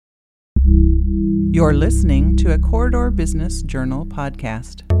You're listening to a Corridor Business Journal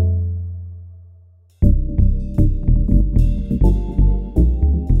podcast.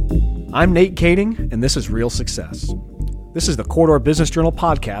 I'm Nate Kading, and this is Real Success. This is the Corridor Business Journal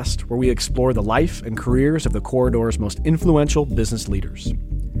podcast, where we explore the life and careers of the Corridor's most influential business leaders.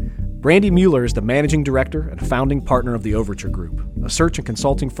 Brandy Mueller is the managing director and founding partner of the Overture Group, a search and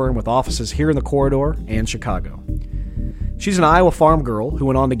consulting firm with offices here in the Corridor and Chicago. She's an Iowa farm girl who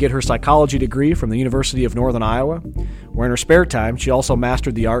went on to get her psychology degree from the University of Northern Iowa, where in her spare time she also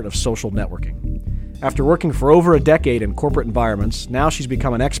mastered the art of social networking. After working for over a decade in corporate environments, now she's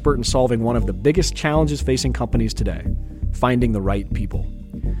become an expert in solving one of the biggest challenges facing companies today, finding the right people.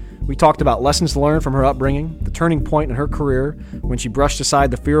 We talked about lessons learned from her upbringing, the turning point in her career when she brushed aside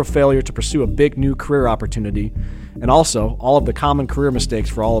the fear of failure to pursue a big new career opportunity, and also all of the common career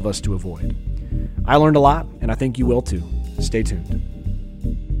mistakes for all of us to avoid. I learned a lot, and I think you will too. Stay tuned.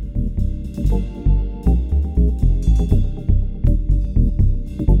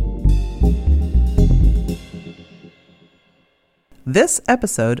 This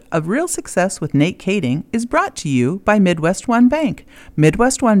episode of Real Success with Nate Kading is brought to you by MidWestOne Bank.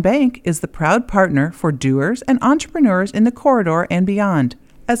 MidWestOne Bank is the proud partner for doers and entrepreneurs in the corridor and beyond.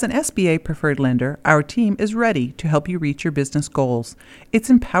 As an SBA preferred lender, our team is ready to help you reach your business goals. It's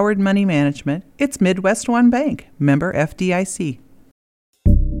empowered money management. It's MidWestOne Bank, member FDIC.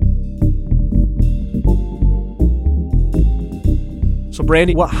 So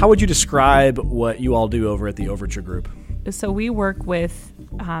Brandy, how would you describe what you all do over at the Overture Group? So we work with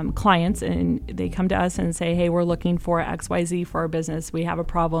clients, and they come to us and say, hey, we're looking for XYZ for our business. We have a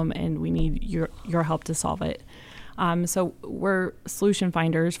problem and we need your help to solve it. So we're solution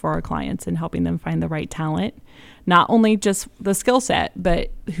finders for our clients and helping them find the right talent, not only just the skill set, but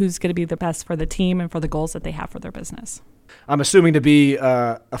who's going to be the best for the team and for the goals that they have for their business. I'm assuming to be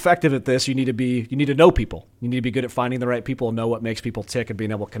effective at this, you need to know people. You need to be good at finding the right people and know what makes people tick and being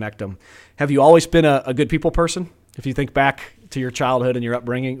able to connect them. Have you always been a good people person? If you think back to your childhood and your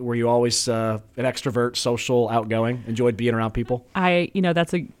upbringing, were you always an extrovert, social, outgoing, enjoyed being around people?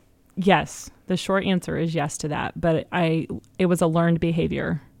 That's a yes. The short answer is yes to that, but it was a learned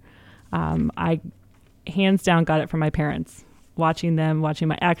behavior. I hands down got it from my parents, watching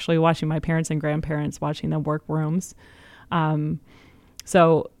my parents and grandparents, watching them work rooms. It's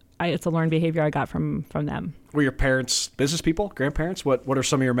a learned behavior I got from them. Were your parents business people, grandparents? What are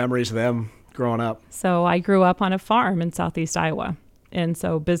some of your memories of them growing up? So I grew up on a farm in Southeast Iowa. And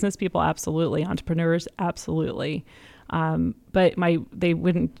so business people, absolutely. Entrepreneurs, absolutely. But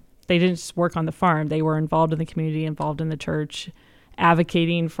they didn't just work on the farm. They were involved in the community, involved in the church,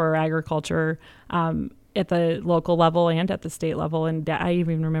 advocating for agriculture at the local level and at the state level. And I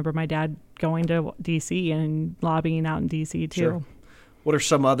even remember my dad going to D.C. and lobbying out in D.C. too. Sure. What are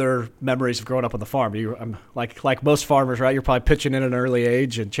some other memories of growing up on the farm? Like most farmers, right? You're probably pitching in at an early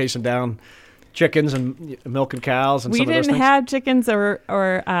age and chasing down chickens and milking cows and some of those things. We didn't have chickens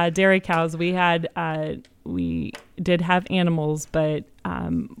or dairy cows. We did have animals, but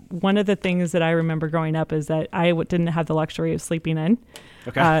one of the things that I remember growing up is that I didn't have the luxury of sleeping in.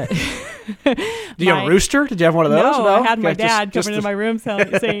 Okay. Do you have a rooster? Did you have one of those? No, I had my dad coming into my room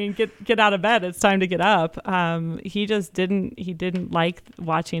saying, get out of bed. It's time to get up. He didn't like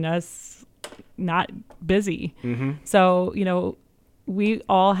watching us not busy. Mm-hmm. So, we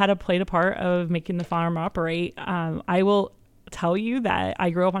all had a part of making the farm operate. I will tell you that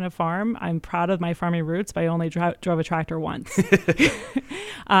I grew up on a farm. I'm proud of my farming roots, but I only drove a tractor once.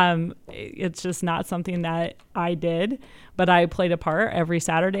 It's just not something that I did, but I played a part. Every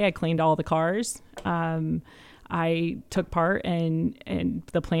Saturday I cleaned all the cars. I took part in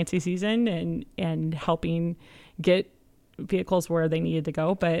the planting season and helping get vehicles where they needed to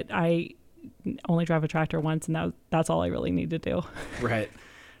go, but I only drive a tractor once, and that's all I really need to do. Right.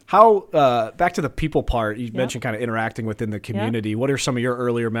 How, back to the people part, you mentioned kind of interacting within the community. Yeah. What are some of your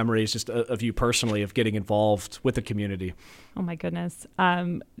earlier memories just of you personally of getting involved with the community? Oh my goodness.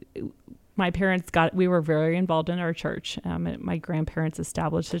 My parents we were very involved in our church. My grandparents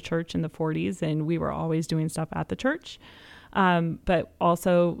established a church in the 40s, and we were always doing stuff at the church. But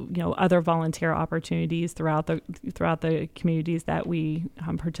also, other volunteer opportunities throughout the communities that we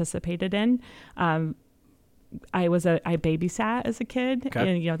participated in. I babysat as a kid,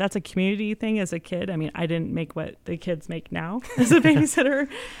 okay. And that's a community thing as a kid. I mean, I didn't make what the kids make now as a babysitter,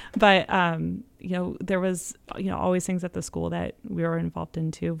 but there was always things at the school that we were involved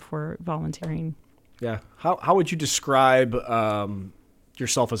in too for volunteering. Yeah. How would you describe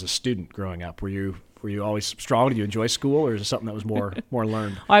yourself as a student growing up? Were you always strong? Did you enjoy school, or is it something that was more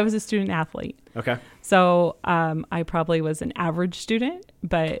learned? Well, I was a student athlete. Okay. So I probably was an average student,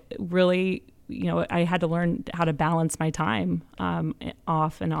 but really I had to learn how to balance my time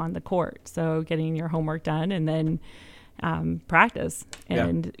off and on the court. So getting your homework done and then practice.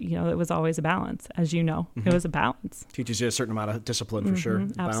 And, it was always a balance. As you know, it was a balance. Teaches you a certain amount of discipline for sure.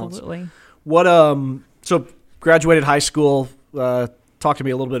 Absolutely. Balance. So graduated high school, talk to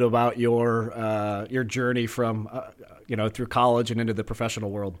me a little bit about your journey from, through college and into the professional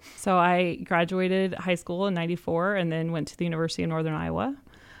world. So I graduated high school in '94 and then went to the University of Northern Iowa.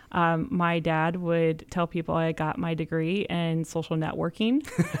 My dad would tell people I got my degree in social networking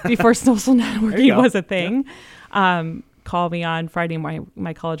before social networking was a thing. Yeah. Call me on Friday.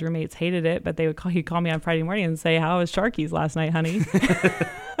 My college roommates hated it, but he'd call me on Friday morning and say, "How was Sharkies last night, honey?"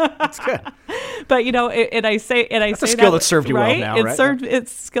 That's good. But I say that's a skill that served you right? well now, right?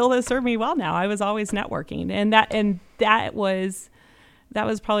 It's a skill that served me well now. I was always networking, and that was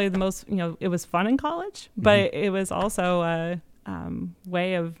probably the most. It was fun in college, but it was also a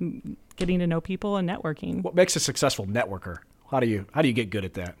way of getting to know people and networking. What makes a successful networker? How do you get good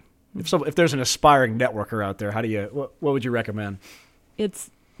at that? If there's an aspiring networker out there, what would you recommend?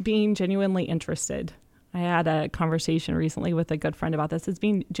 It's being genuinely interested. I had a conversation recently with a good friend about this. It's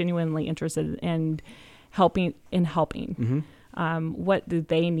being genuinely interested in helping. What do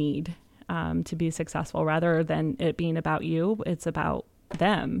they need to be successful, rather than it being about you? It's about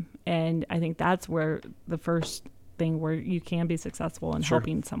them. And I think that's where the first thing where you can be successful in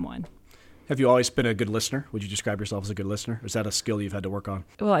helping someone. Have you always been a good listener? Would you describe yourself as a good listener? Or is that a skill you've had to work on?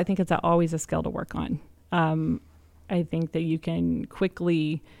 Well, I think it's always a skill to work on. I think that you can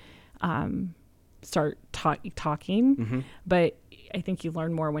quickly start talking, but I think you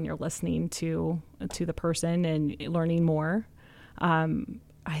learn more when you're listening to the person and learning more.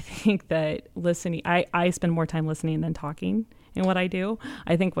 I think that listening, I spend more time listening than talking in what I do.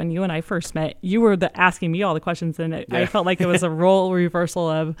 I think when you and I first met, you were asking me all the questions, and I felt like it was a role reversal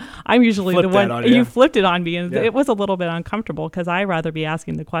of I'm usually the one. You flipped it on me, and it was a little bit uncomfortable because I rather be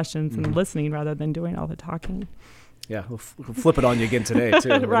asking the questions and listening rather than doing all the talking. Yeah, we'll flip it on you again today too.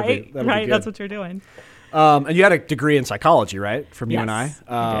 Right. That's what you're doing. And you had a degree in psychology, right, from UNI?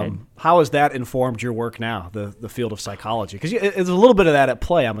 I did. How has that informed your work now, the field of psychology? Because there's a little bit of that at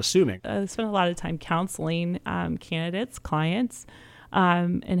play, I'm assuming. I spent a lot of time counseling candidates, clients,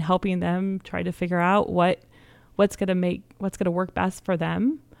 and helping them try to figure out what's going to work best for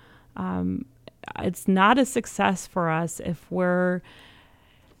them. It's not a success for us if we're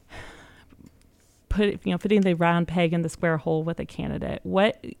fitting the round peg in the square hole with a candidate.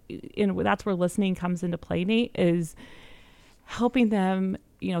 That's where listening comes into play, Nate, is helping them,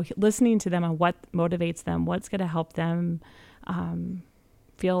 listening to them on what motivates them, what's going to help them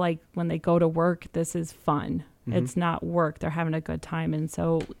feel like when they go to work, this is fun. It's not work. They're having a good time. And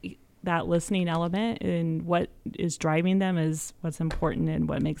so that listening element and what is driving them is what's important and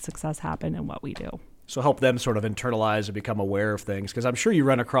what makes success happen in what we do. So help them sort of internalize and become aware of things, because I'm sure you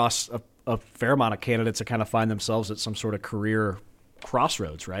run across a fair amount of candidates that kind of find themselves at some sort of career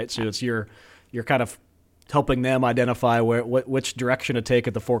crossroads, right? So it's you're kind of helping them identify which direction to take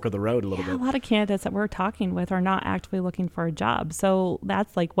at the fork of the road a little bit. A lot of candidates that we're talking with are not actively looking for a job. So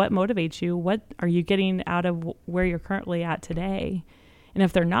that's like, what motivates you? What are you getting out of where you're currently at today? And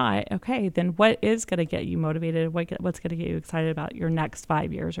if they're not, okay, then what is going to get you motivated? What's going to get you excited about your next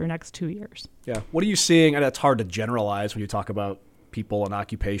 5 years or next 2 years? Yeah. What are you seeing? And it's hard to generalize when you talk about people and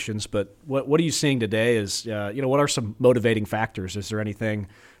occupations, but what are you seeing today is, what are some motivating factors? Is there anything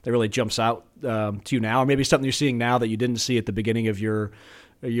that really jumps out to you now, or maybe something you're seeing now that you didn't see at the beginning of your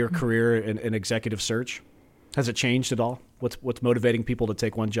career in executive search? Has it changed at all? What's motivating people to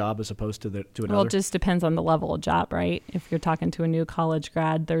take one job as opposed to another? Well, it just depends on the level of job, right? If you're talking to a new college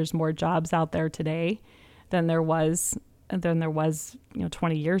grad, there's more jobs out there today than there was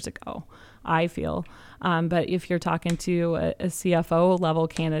 20 years ago, I feel. But if you're talking to a CFO level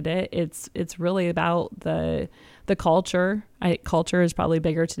candidate, it's really about the culture. Culture is probably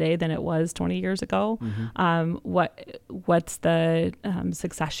bigger today than it was 20 years ago. What's the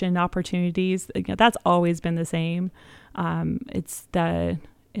succession opportunities? That's always been the same. It's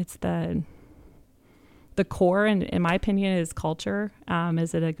the core, in my opinion, is culture.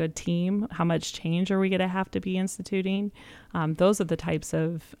 Is it a good team? How much change are we going to have to be instituting? Those are the types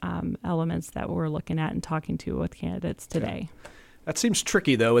of elements that we're looking at and talking to with candidates today. Yeah. That seems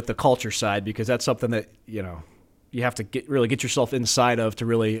tricky, though, with the culture side, because that's something that, you have to really get yourself inside of to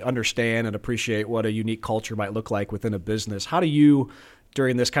really understand and appreciate what a unique culture might look like within a business. How do you,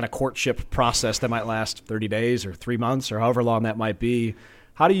 during this kind of courtship process that might last 30 days or 3 months or however long that might be,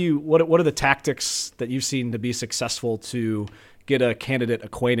 what are the tactics that you've seen to be successful to get a candidate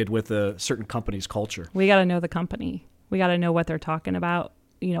acquainted with a certain company's culture? We got to know the company. We got to know what they're talking about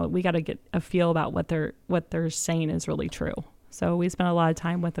we got to get a feel about what they're saying is really true. So we spent a lot of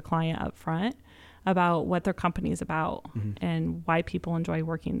time with the client up front about what their company is about and why people enjoy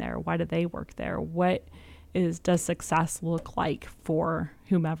working there. Why do they work there? Does success look like for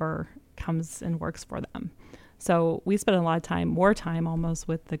whomever comes and works for them? So we spent a lot of more time almost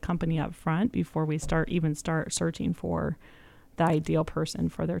with the company up front before we start searching for the ideal person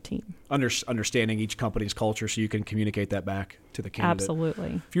for their team. Understanding each company's culture so you can communicate that back to the candidate.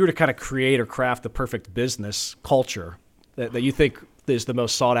 Absolutely. If you were to kind of create or craft the perfect business culture that you think is the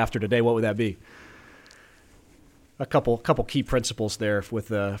most sought after today, what would that be? A couple key principles there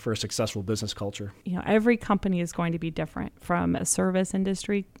for a successful business culture. Every company is going to be different, from a service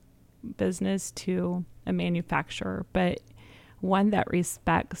industry business to a manufacturer, but one that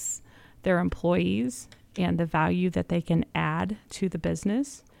respects their employees and the value that they can add to the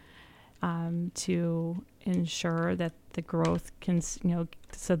business, to ensure that the growth can,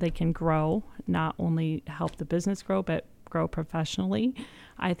 so they can grow, not only help the business grow, but grow professionally.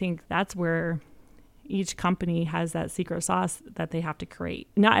 I think that's where each company has that secret sauce that they have to create.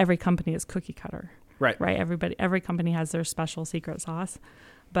 Not every company is cookie cutter. Right. Every company has their special secret sauce.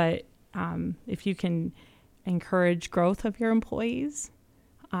 But if you can encourage growth of your employees,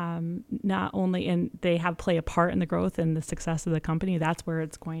 not only, and they play a part in the growth and the success of the company, that's where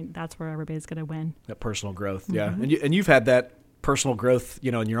everybody's going to win. That personal growth. Yeah. And you've had that personal growth,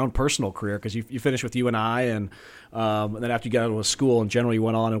 in your own personal career, because you finished with UNI, and then after you got out of school, in general, you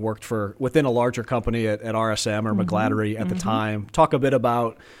went on and worked within a larger company at RSM or McGladdery at the time. Talk a bit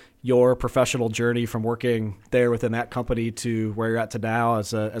about your professional journey from working there within that company to where you're at to now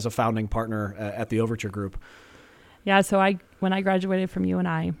as a founding partner at the Overture Group. Yeah, so when I graduated from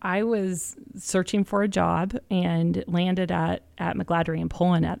UNI, I was searching for a job and landed at McGladdery in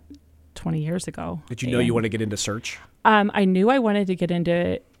Poland at 20 years ago. Did you know you want to get into search? I knew I wanted to get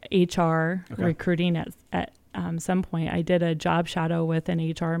into HR recruiting at some point. I did a job shadow with an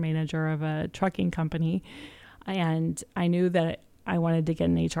HR manager of a trucking company, and I knew that I wanted to get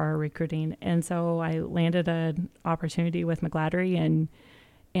in HR recruiting. And so I landed an opportunity with McGladdery,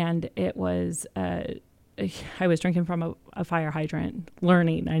 and it was, I was drinking from a fire hydrant,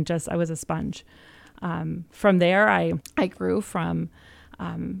 learning. I was a sponge. From there, I grew from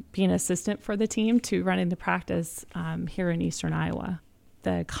being assistant for the team to running the practice here in Eastern Iowa.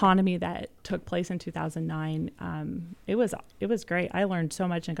 The economy that took place in 2009, it was great. I learned so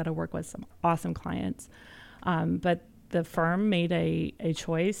much and got to work with some awesome clients. But the firm made a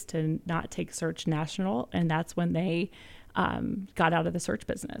choice to not take search national, and that's when they got out of the search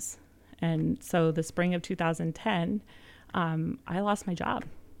business. And so the spring of 2010, I lost my job.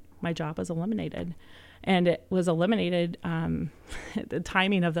 My job was eliminated. And it was eliminated, the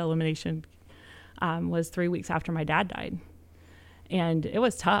timing of the elimination was 3 weeks after my dad died. And it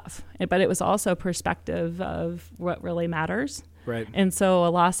was tough, but it was also perspective of what really matters. Right. And so a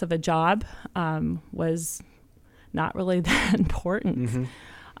loss of a job was not really that important.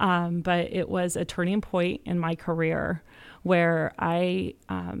 But it was a turning point in my career where I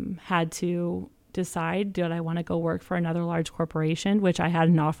had to decide, did I want to go work for another large corporation, which I had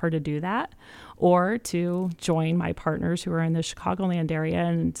an offer to do that, or to join my partners who were in the Chicagoland area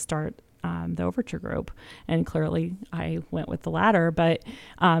and start the Overture Group. And clearly I went with the latter, but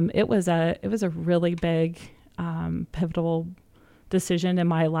it was a really big, pivotal decision in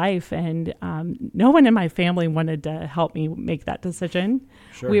my life. And no one in my family wanted to help me make that decision.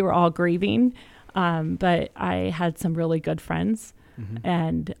 Sure. We were all grieving, but I had some really good friends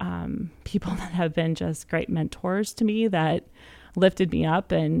and people that have been just great mentors to me that lifted me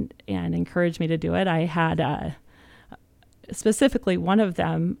up and encouraged me to do it. I had specifically one of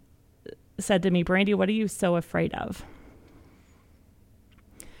them said to me, "Brandy, what are you so afraid of?"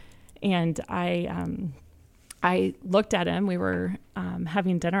 And I looked at him. We were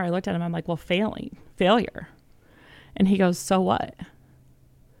having dinner. I looked at him. I'm like, "Well, failure." And he goes, "So what?"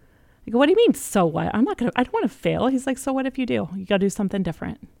 I go, "What do you mean, so what? I don't want to fail." He's like, "So what if you do? You got to do something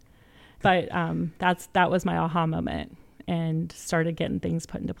different." But that was my aha moment, and started getting things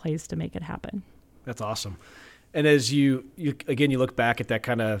put into place to make it happen. That's awesome. And as you look back at that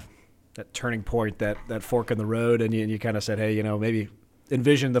kind of that turning point, that fork in the road, and you kind of said, hey, maybe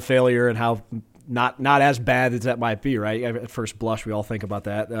envision the failure and how not as bad as that might be, right? At first blush, we all think about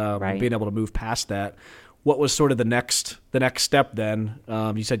that. Right. Being able to move past that. What was sort of the next step then?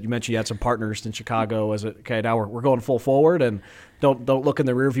 You mentioned you had some partners in Chicago. Was it okay? Now we're going full forward and don't look in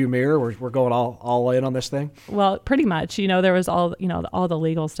the rearview mirror. We're going all in on this thing. Well, pretty much. There was all the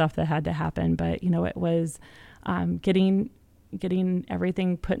legal stuff that had to happen, but it was getting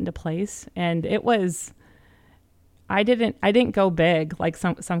everything put into place, and it was. I didn't go big like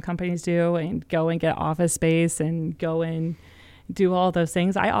some companies do and go and get office space and go and do all those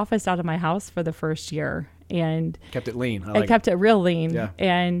things. I officed out of my house for the first year and kept it lean. I kept it real lean. Yeah.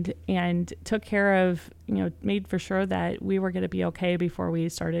 And took care of, made for sure that we were going to be okay before we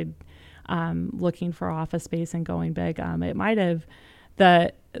started looking for office space and going big. It might have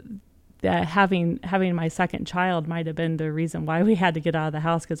having my second child might have been the reason why we had to get out of the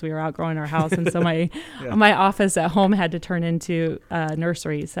house, because we were outgrowing our house, and so my my office at home had to turn into a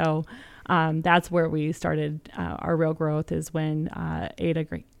nursery. So that's where we started our real growth, is when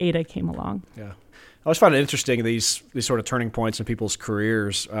Ada came along. Yeah. I always find it interesting, these sort of turning points in people's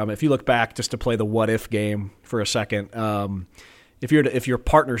careers. If you look back, just to play the what if game for a second, if your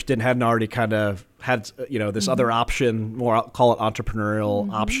partners hadn't already kind of had this other option, more I'll call it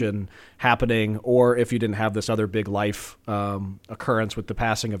entrepreneurial option happening, or if you didn't have this other big life occurrence with the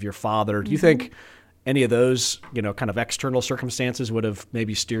passing of your father, do you think any of those kind of external circumstances would have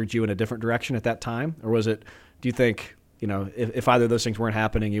maybe steered you in a different direction at that time, or was it? Do you think if either of those things weren't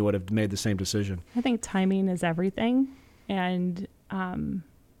happening, you would have made the same decision? I think timing is everything, and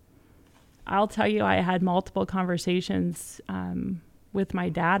I'll tell you, I had multiple conversations with my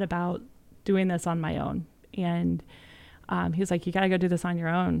dad about doing this on my own. And he was like, you got to go do this on your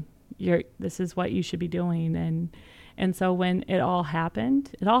own. This is what you should be doing. And so when it all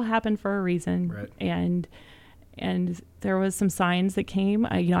happened for a reason. Right. And there was some signs that came.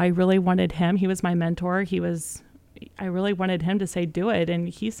 I really wanted him. He was my mentor. I really wanted him to say, do it. And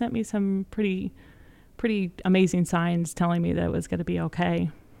he sent me some pretty amazing signs telling me that it was going to be okay.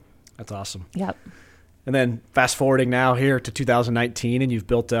 That's awesome. Yep. And then fast forwarding now here to 2019, and you've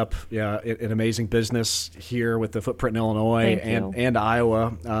built up an amazing business here with the footprint in Illinois and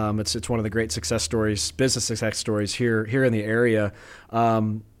Iowa. It's one of the great business success stories here in the area.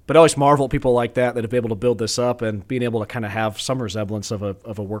 But I always marvel at people like that have been able to build this up and being able to kind of have some resemblance of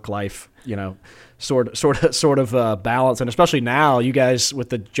a work life, sort of balance. And especially now, you guys with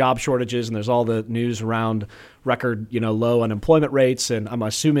the job shortages, and there's all the news around record, low unemployment rates. And I'm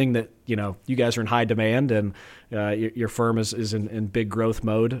assuming that, you guys are in high demand, and your firm is in big growth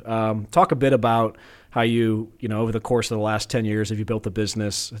mode. Talk a bit about how you over the course of the last 10 years, have you built the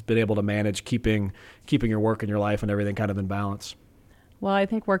business, have been able to manage keeping your work and your life and everything kind of in balance? Well, I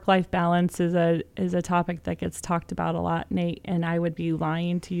think work-life balance is a topic that gets talked about a lot, Nate, and I would be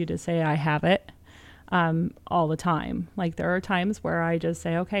lying to you to say I have it all the time. Like, there are times where I just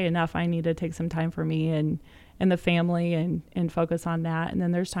say, okay, enough, I need to take some time for me and the family and focus on that. And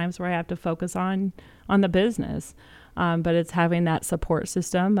then there's times where I have to focus on the business. But it's having that support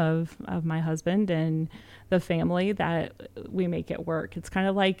system of my husband and the family that we make it work. It's kind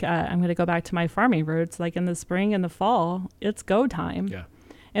of like, I'm going to go back to my farming roots, like in the spring and the fall, it's go time. Yeah.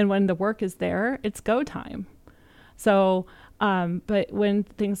 And when the work is there, it's go time. So, but when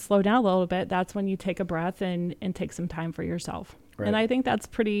things slow down a little bit, that's when you take a breath and take some time for yourself. Right. And I think that's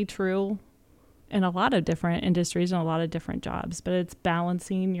pretty true in a lot of different industries and a lot of different jobs, but it's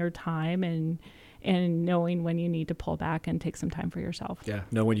balancing your time and knowing when you need to pull back and take some time for yourself. Yeah,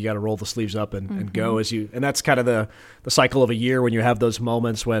 know when you got to roll the sleeves up and go and that's kind of the cycle of a year when you have those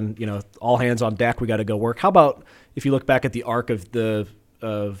moments when, all hands on deck, we got to go work. How about if you look back at the arc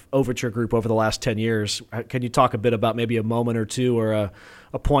of Overture Group over the last 10 years, can you talk a bit about maybe a moment or two or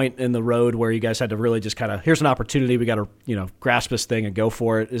a point in the road where you guys had to really just kind of, here's an opportunity, we got to, grasp this thing and go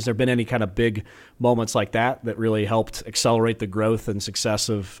for it. Has there been any kind of big moments like that really helped accelerate the growth and success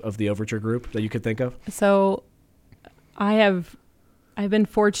of the Overture Group that you could think of? So I've been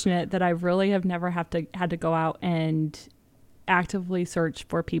fortunate that I really have never had to go out and actively search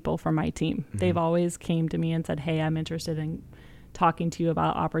for people for my team. Mm-hmm. They've always came to me and said, hey, I'm interested in talking to you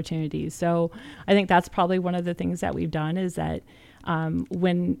about opportunities. So I think that's probably one of the things that we've done is that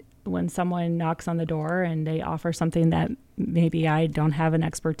when someone knocks on the door and they offer something that maybe I don't have an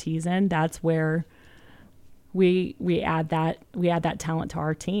expertise in, that's where we add that talent to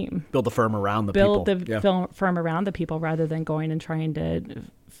our team. Build the firm around the people. Build the firm around the people rather than going and trying to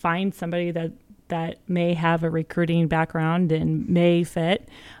find somebody that may have a recruiting background and may fit.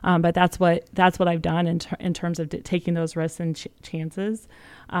 But that's what I've done in terms of taking those risks and chances.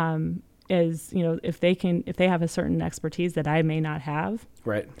 Is, if they have a certain expertise that I may not have,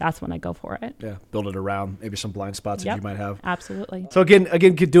 right, that's when I go for it. Yeah, build it around maybe some blind spots that you might have. Absolutely. So again,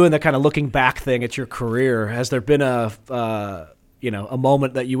 doing that kind of looking back thing at your career, has there been a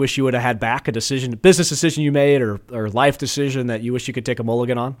moment that you wish you would have had back, a business decision you made or life decision that you wish you could take a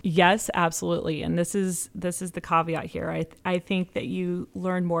mulligan on? Yes, absolutely. And this is the caveat here. I think that you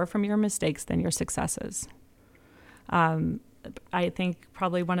learn more from your mistakes than your successes. I think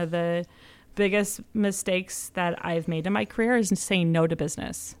probably one of the biggest mistakes that I've made in my career is saying no to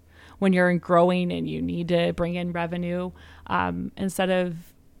business. When you're growing and you need to bring in revenue, instead of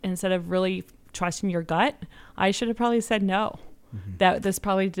really trusting your gut, I should have probably said no. Mm-hmm. That this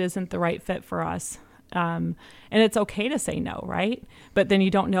probably isn't the right fit for us. And it's okay to say no, right? But then you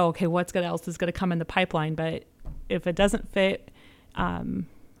don't know, okay, what else is going to come in the pipeline. But if it doesn't fit,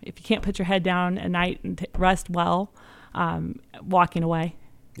 if you can't put your head down at night and rest well, walking away.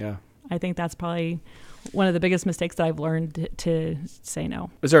 Yeah. I think that's probably one of the biggest mistakes that I've learned to say no.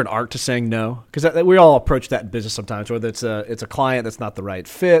 Is there an art to saying no? Because we all approach that in business sometimes, whether it's a client that's not the right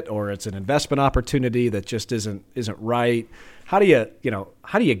fit or it's an investment opportunity that just isn't right. How do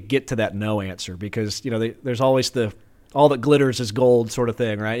you get to that no answer? Because there's always all that glitters is gold sort of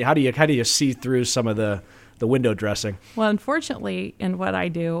thing, right? How do you see through some of the window dressing? Well, unfortunately, in what I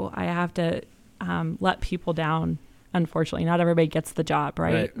do, I have to let people down. Unfortunately, not everybody gets the job,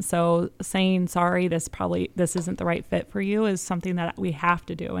 right? So saying, sorry, this isn't the right fit for you is something that we have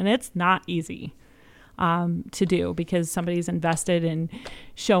to do. And it's not easy to do because somebody's invested in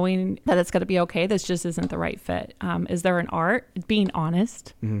showing that it's going to be okay. This just isn't the right fit. Is there an art? Being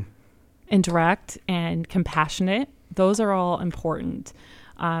honest, mm-hmm. and direct and compassionate. Those are all important.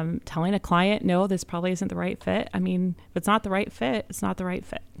 Telling a client, no, this probably isn't the right fit. I mean, if it's not the right fit, it's not the right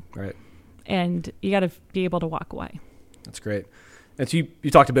fit. Right. And you got to be able to walk away. That's great. And so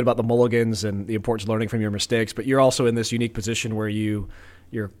you talked a bit about the mulligans and the importance of learning from your mistakes, but you're also in this unique position where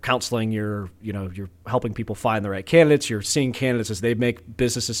you're counseling, you're helping people find the right candidates. You're seeing candidates as they make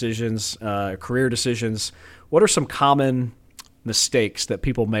business decisions, career decisions. What are some common mistakes that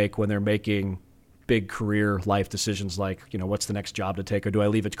people make when they're making big career life decisions like, what's the next job to take, or do I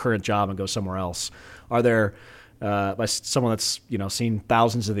leave a current job and go somewhere else? Are there by someone that's seen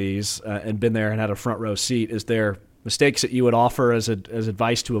thousands of these and been there and had a front row seat, is there mistakes that you would offer as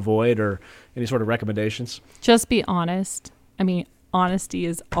advice to avoid, or any sort of recommendations? Just be honest. I mean, honesty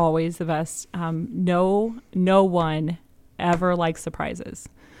is always the best. No one ever likes surprises.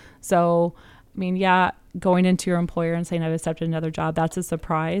 So, I mean, yeah, going into your employer and saying I've accepted another job, that's a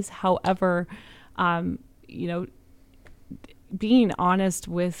surprise. However, being honest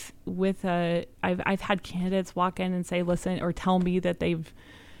with I've had candidates walk in and say, listen, or tell me that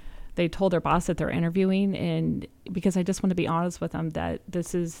they told their boss that they're interviewing, and because I just want to be honest with them that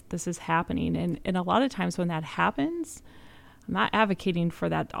this is happening. And a lot of times when that happens, I'm not advocating for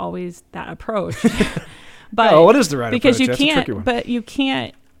that approach. But what is the right because approach?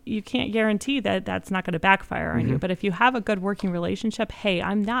 you can't guarantee that that's not going to backfire on mm-hmm. you. But if you have a good working relationship, hey,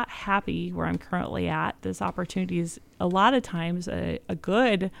 I'm not happy where I'm currently at. This opportunity is a lot of times a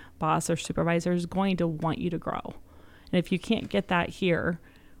good boss or supervisor is going to want you to grow. And if you can't get that here,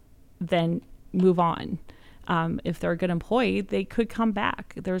 then move on. If they're a good employee, they could come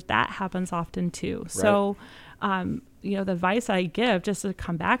back. That happens often too. Right. So, the advice I give, just to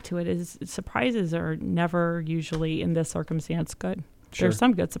come back to it, is surprises are never usually in this circumstance good. Sure. There's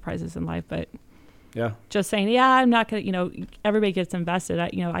some good surprises in life, but yeah, just saying, I'm not going to, everybody gets invested.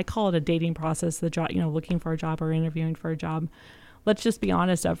 I call it a dating process, the job, looking for a job or interviewing for a job. Let's just be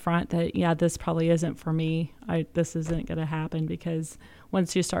honest up front that, this probably isn't for me. This isn't going to happen, because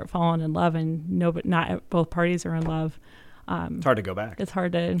once you start falling in love and not both parties are in love, it's hard to go back. It's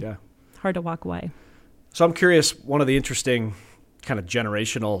hard to walk away. So I'm curious, one of the interesting kind of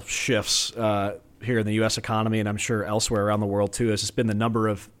generational shifts here in the U.S. economy, and I'm sure elsewhere around the world too, has just been the number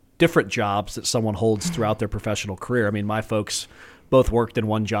of different jobs that someone holds throughout their professional career. I mean, my folks both worked in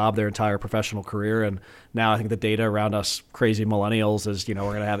one job their entire professional career, and now I think the data around us crazy millennials is, we're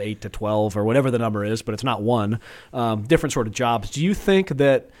going to have 8 to 12 or whatever the number is, but it's not one. Different sort of jobs. Do you think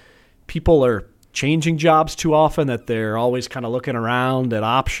that people are changing jobs too often, that they're always kind of looking around at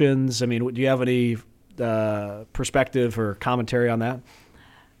options? I mean, do you have any perspective or commentary on that?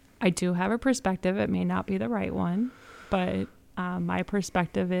 I do have a perspective. It may not be the right one, but my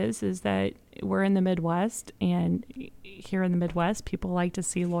perspective is that we're in the Midwest, and here in the Midwest, people like to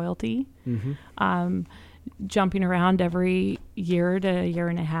see loyalty. Mm-hmm. Jumping around every year to a year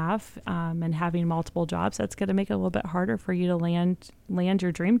and a half, and having multiple jobs, that's going to make it a little bit harder for you to land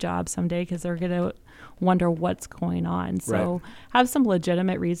your dream job someday, because they're going to wonder what's going on. So have some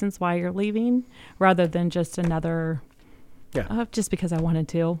legitimate reasons why you're leaving, rather than just another... Yeah. Just because I wanted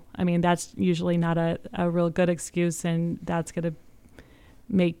to. I mean, that's usually not a real good excuse, and that's going to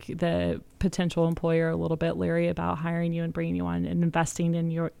make the potential employer a little bit leery about hiring you and bringing you on and investing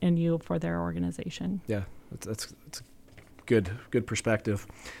in you for their organization. Yeah, that's a good perspective.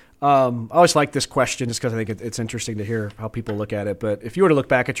 I always like this question just because I think it's interesting to hear how people look at it. But if you were to look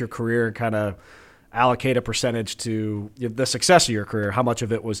back at your career and kind of allocate a percentage to the success of your career, how much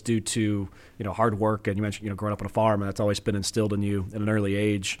of it was due to, hard work? And you mentioned, growing up on a farm, and that's always been instilled in you at an early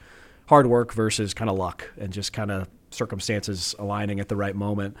age. Hard work versus kind of luck and just kind of circumstances aligning at the right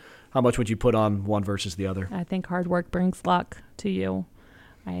moment. How much would you put on one versus the other? I think hard work brings luck to you.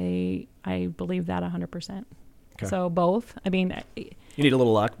 I believe that 100%. Okay. So both. I mean, you need a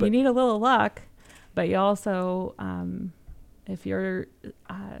little luck, but you also, if you're,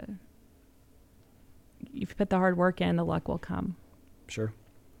 if you put the hard work in, the luck will come. Sure.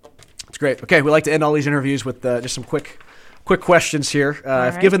 That's great. Okay. We like to end all these interviews with just some quick questions here.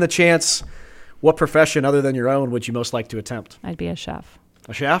 If given the chance, what profession other than your own would you most like to attempt? I'd be a chef.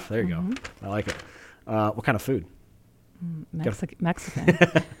 A chef? There you go. I like it. What kind of food? Mexican.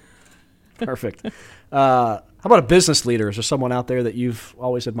 Perfect. How about a business leader? Is there someone out there that you've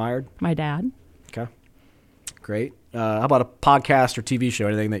always admired? My dad. Okay. Great. How about a podcast or TV show?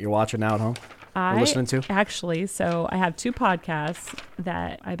 Anything that you're watching now at home or listening to? Actually, so I have 2 podcasts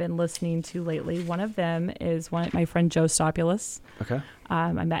that I've been listening to lately. One of them is my friend Joe Stopulus. Okay.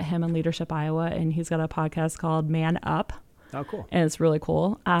 I met him in Leadership Iowa, and he's got a podcast called Man Up. Oh, cool. And it's really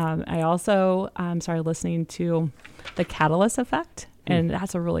cool. I also started listening to The Catalyst Effect, and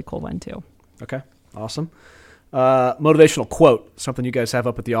that's a really cool one too. Okay. Awesome. Motivational quote, something you guys have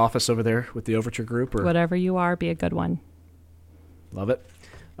up at the office over there with the Overture Group? Or whatever you are, be a good one. Love it.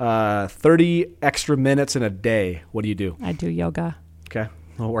 30 extra minutes in a day. What do you do? I do yoga. Okay. A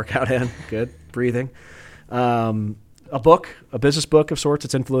little workout in. Good. Breathing. A business book of sorts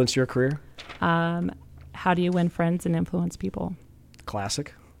that's influenced your career? How Do You Win Friends and Influence People?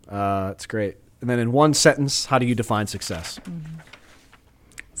 Classic. It's great. And then in one sentence, how do you define success?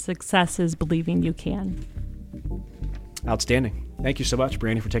 Success is believing you can. Outstanding. Thank you so much,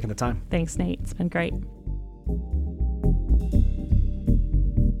 Brandy, for taking the time. Thanks, Nate. It's been great.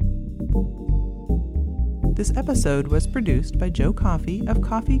 This episode was produced by Joe Coffey of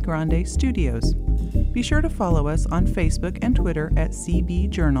Coffee Grande Studios. Be sure to follow us on Facebook and Twitter at CB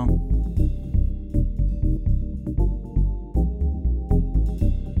Journal.